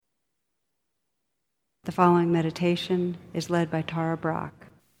The following meditation is led by Brach.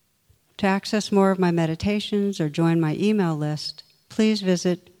 To access more of my meditations or join my email list, please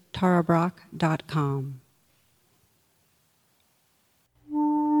visit tarabrach.com.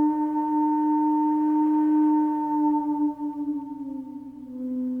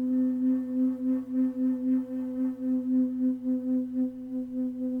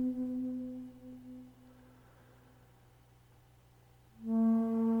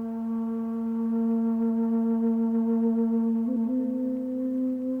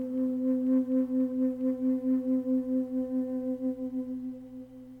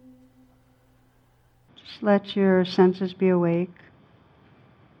 Just let your senses be awake.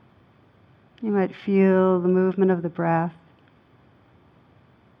 You might feel the movement of the breath.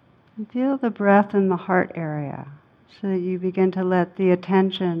 And feel the breath in the heart area so that you begin to let the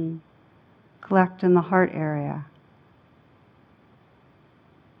attention collect in the heart area.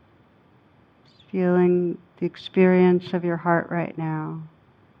 Just feeling the experience of your heart right now.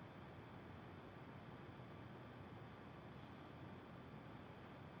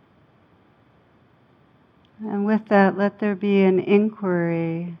 And with that, let there be an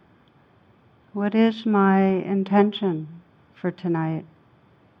inquiry. What is my intention for tonight?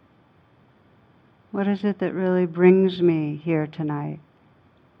 What is it that really brings me here tonight?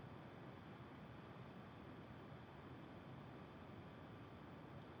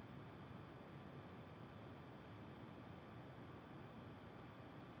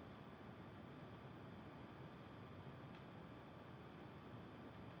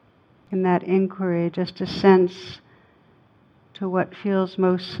 In that inquiry, just a sense to what feels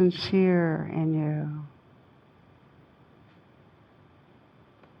most sincere in you.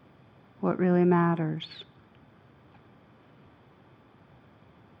 What really matters.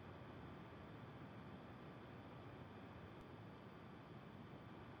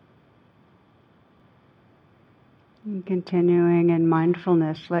 And continuing in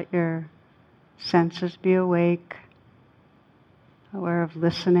mindfulness, let your senses be awake, aware of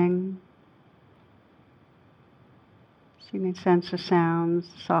listening. So you can sense the sounds,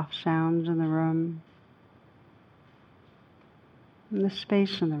 soft sounds in the room, and the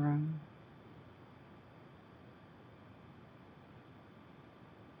space in the room.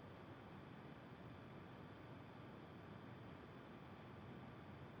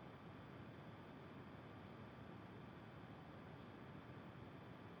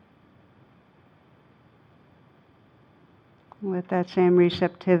 With that same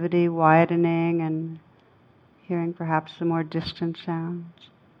receptivity, widening and hearing perhaps the more distant sounds.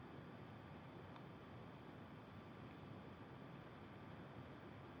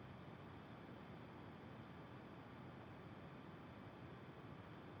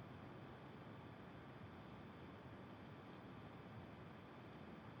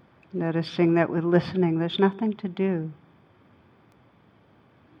 Noticing that with listening, there's nothing to do.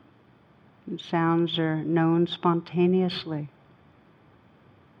 And sounds are known spontaneously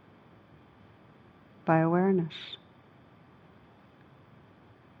by awareness.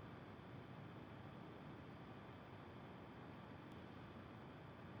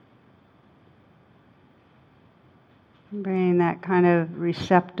 Bringing that kind of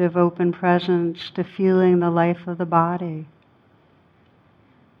receptive, open presence to feeling the life of the body.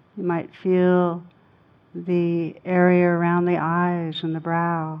 You might feel the area around the eyes and the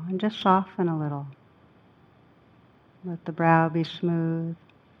brow, and just soften a little. Let the brow be smooth.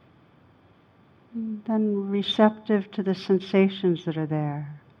 And then receptive to the sensations that are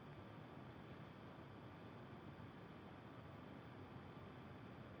there.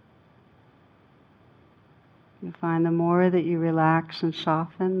 You find the more that you relax and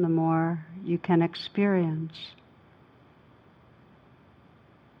soften, the more you can experience.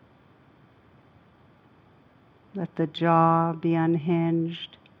 Let the jaw be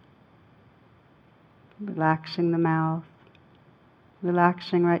unhinged, relaxing the mouth,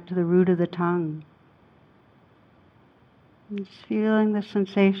 relaxing right to the root of the tongue. And just feeling the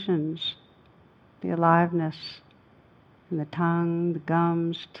sensations, the aliveness in the tongue, the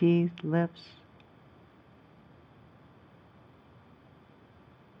gums, teeth, lips.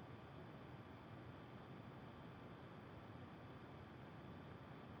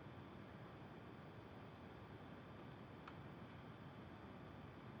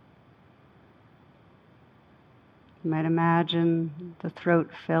 You might imagine the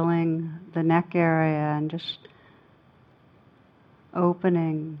throat filling the neck area and just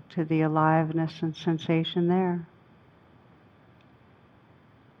opening to the aliveness and sensation there.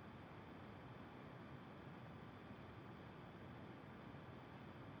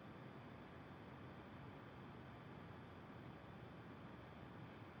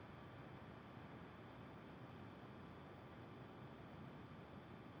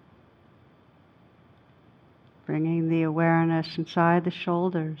 Bringing the awareness inside the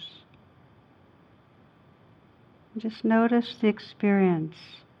shoulders. Just notice the experience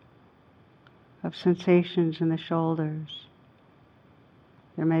of sensations in the shoulders.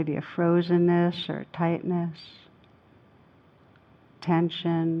 There may be a frozenness or a tightness,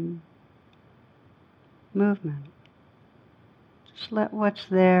 tension, movement. Just let what's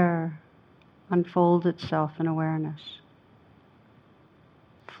there unfold itself in awareness.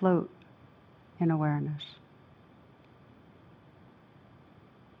 Float in awareness.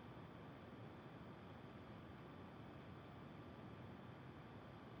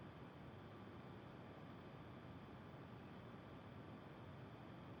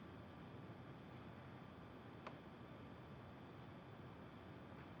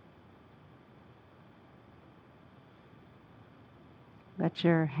 Let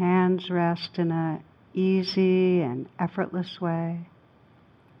your hands rest in an easy and effortless way.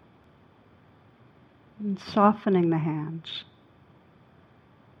 And softening the hands.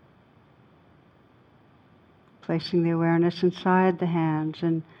 Placing the awareness inside the hands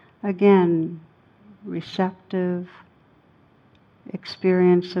and again, receptive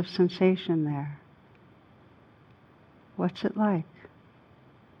experience of sensation there. What's it like?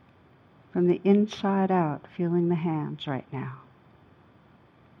 From the inside out, feeling the hands right now.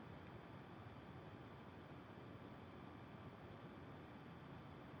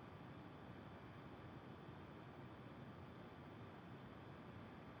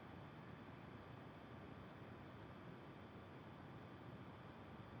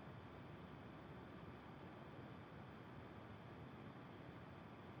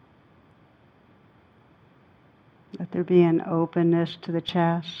 Let there be an openness to the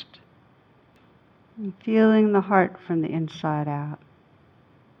chest, and feeling the heart from the inside out,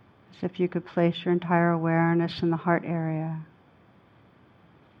 as if you could place your entire awareness in the heart area.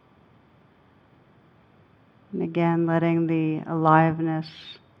 And again, letting the aliveness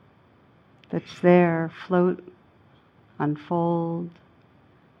that's there float, unfold,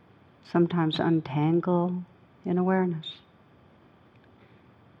 sometimes untangle in awareness.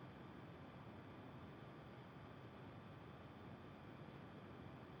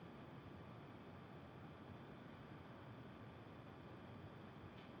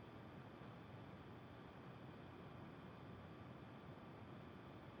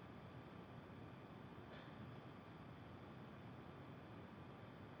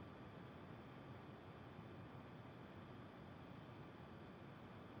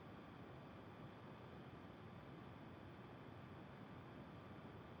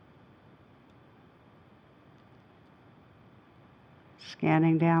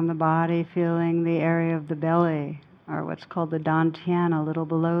 Scanning down the body, feeling the area of the belly, or what's called the dantian, a little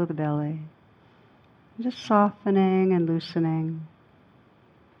below the belly. Just softening and loosening.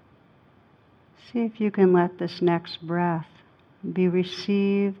 See if you can let this next breath be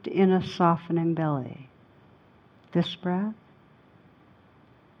received in a softening belly. This breath.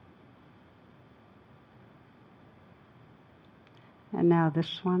 And now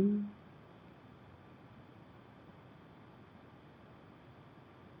this one.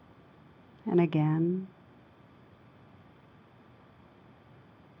 And again.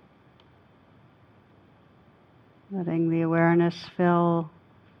 Letting the awareness fill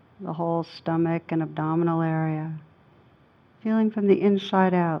the whole stomach and abdominal area. Feeling from the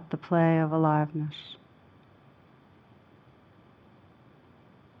inside out the play of aliveness.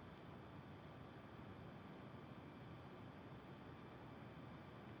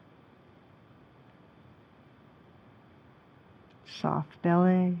 Soft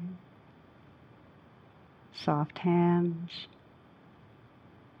belly. Soft hands,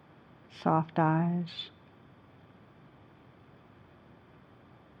 soft eyes,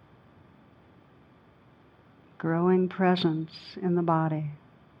 growing presence in the body.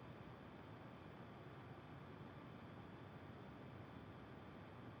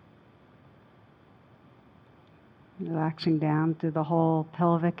 Relaxing down through the whole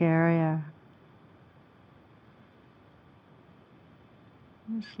pelvic area.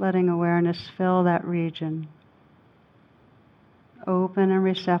 Just letting awareness fill that region, open and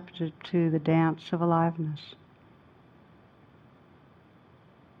receptive to the dance of aliveness.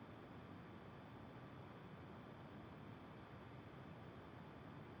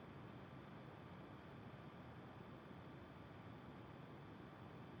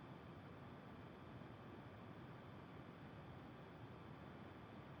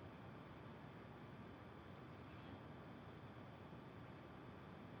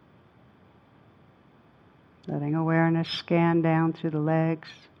 Letting awareness scan down through the legs.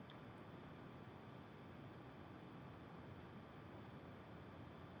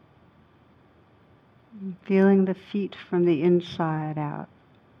 Feeling the feet from the inside out.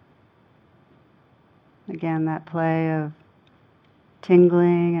 Again, that play of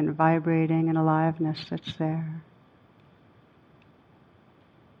tingling and vibrating and aliveness that's there.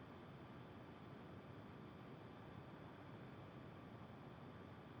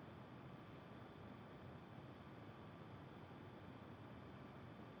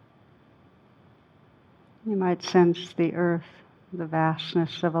 You might sense the earth, the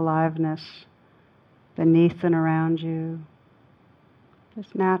vastness of aliveness beneath and around you,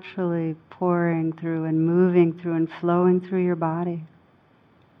 just naturally pouring through and moving through and flowing through your body.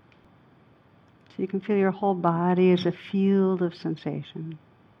 So you can feel your whole body as a field of sensation.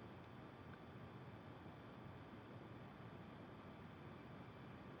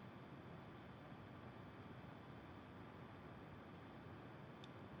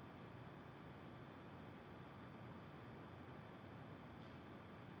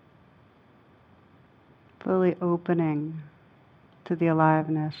 Fully opening to the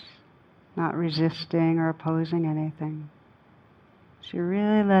aliveness, not resisting or opposing anything. So you're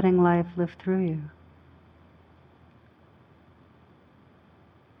really letting life live through you.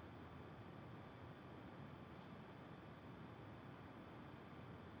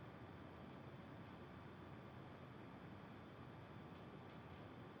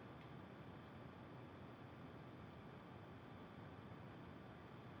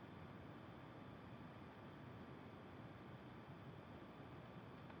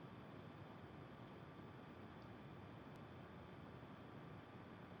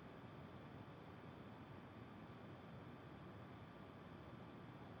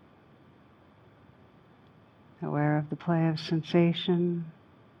 Aware of the play of sensation,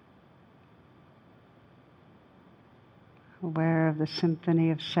 aware of the symphony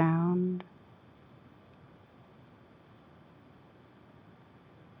of sound.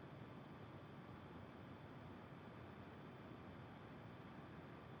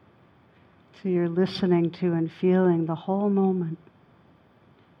 So you're listening to and feeling the whole moment.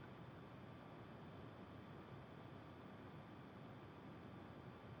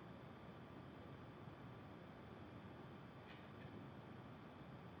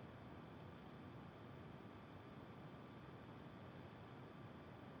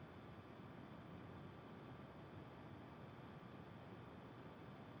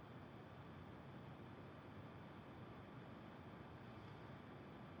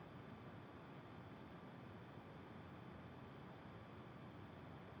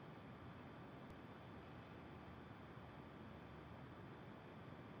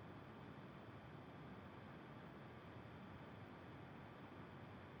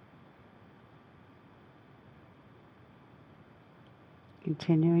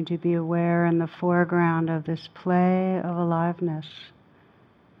 Continuing to be aware in the foreground of this play of aliveness,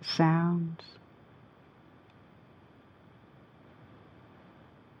 sounds,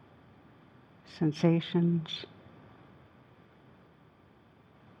 sensations.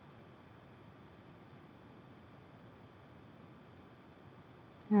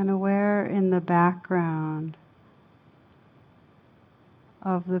 And aware in the background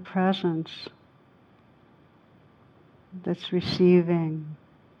of the presence that's receiving,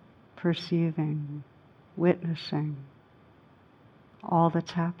 perceiving, witnessing all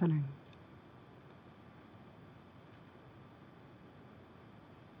that's happening.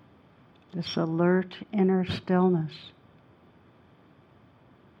 This alert inner stillness.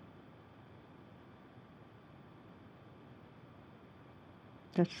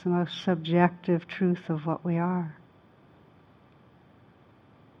 That's the most subjective truth of what we are.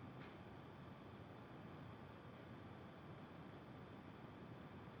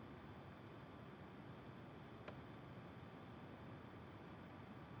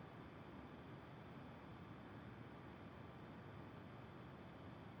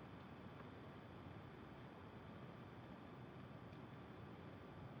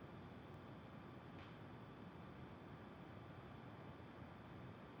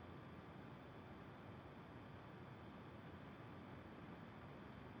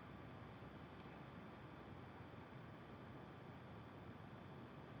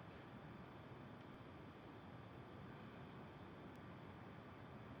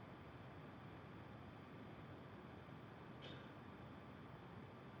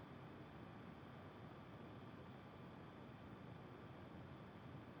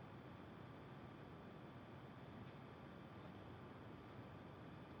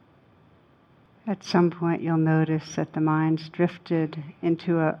 At some point you'll notice that the mind's drifted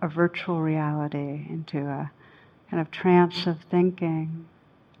into a virtual reality, into a kind of trance of thinking.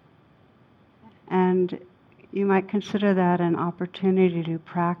 And you might consider that an opportunity to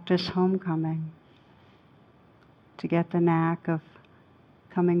practice homecoming. to get the knack of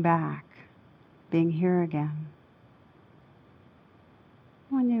coming back, being here again.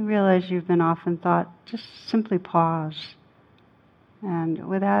 When you realize you've been off in thought, just simply pause, and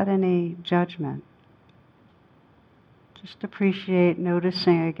without any judgment, just appreciate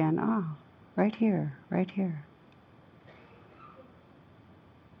noticing again, right here, right here.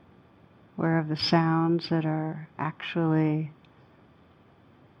 Aware of the sounds that are actually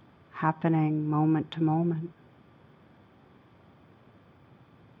happening moment to moment.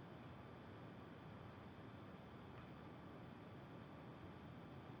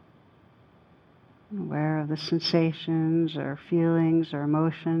 Aware of the sensations or feelings or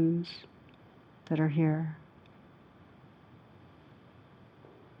emotions that are here.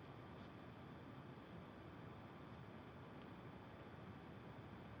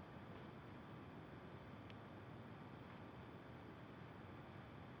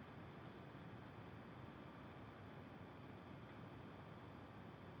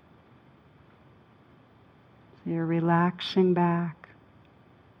 So you're relaxing back.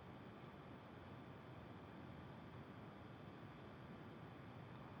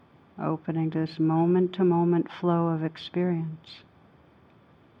 Opening to this moment-to-moment flow of experience.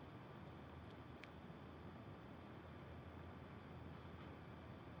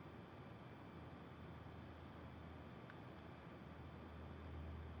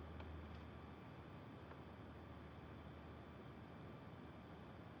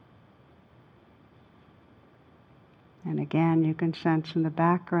 And again, you can sense in the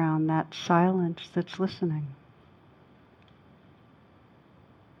background that silence that's listening.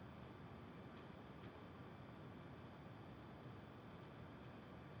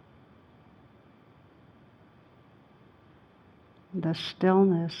 The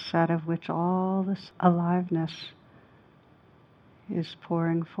stillness out of which all this aliveness is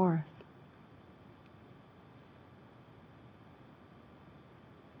pouring forth.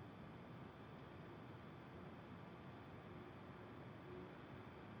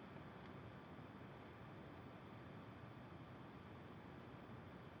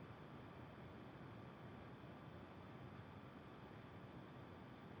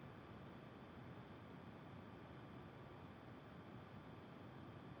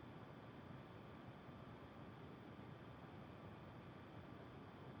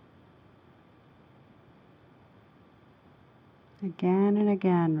 Again and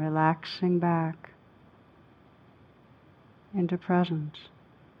again, relaxing back into presence.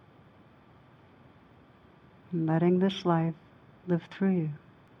 And letting this life live through you.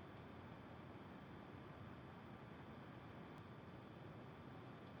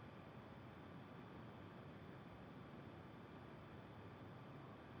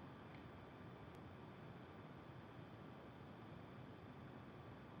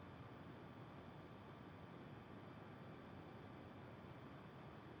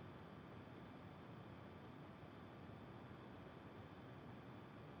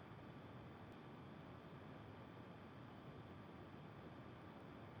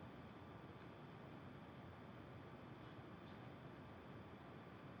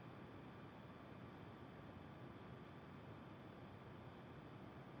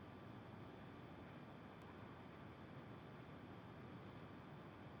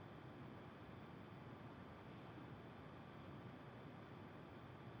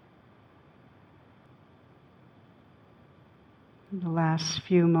 The last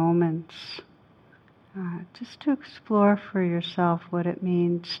few moments, just to explore for yourself what it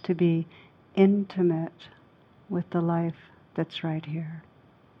means to be intimate with the life that's right here.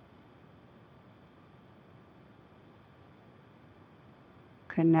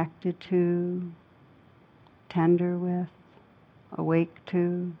 Connected to, tender with, awake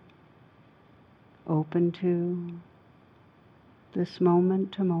to, open to this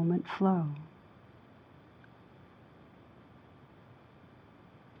moment-to-moment flow.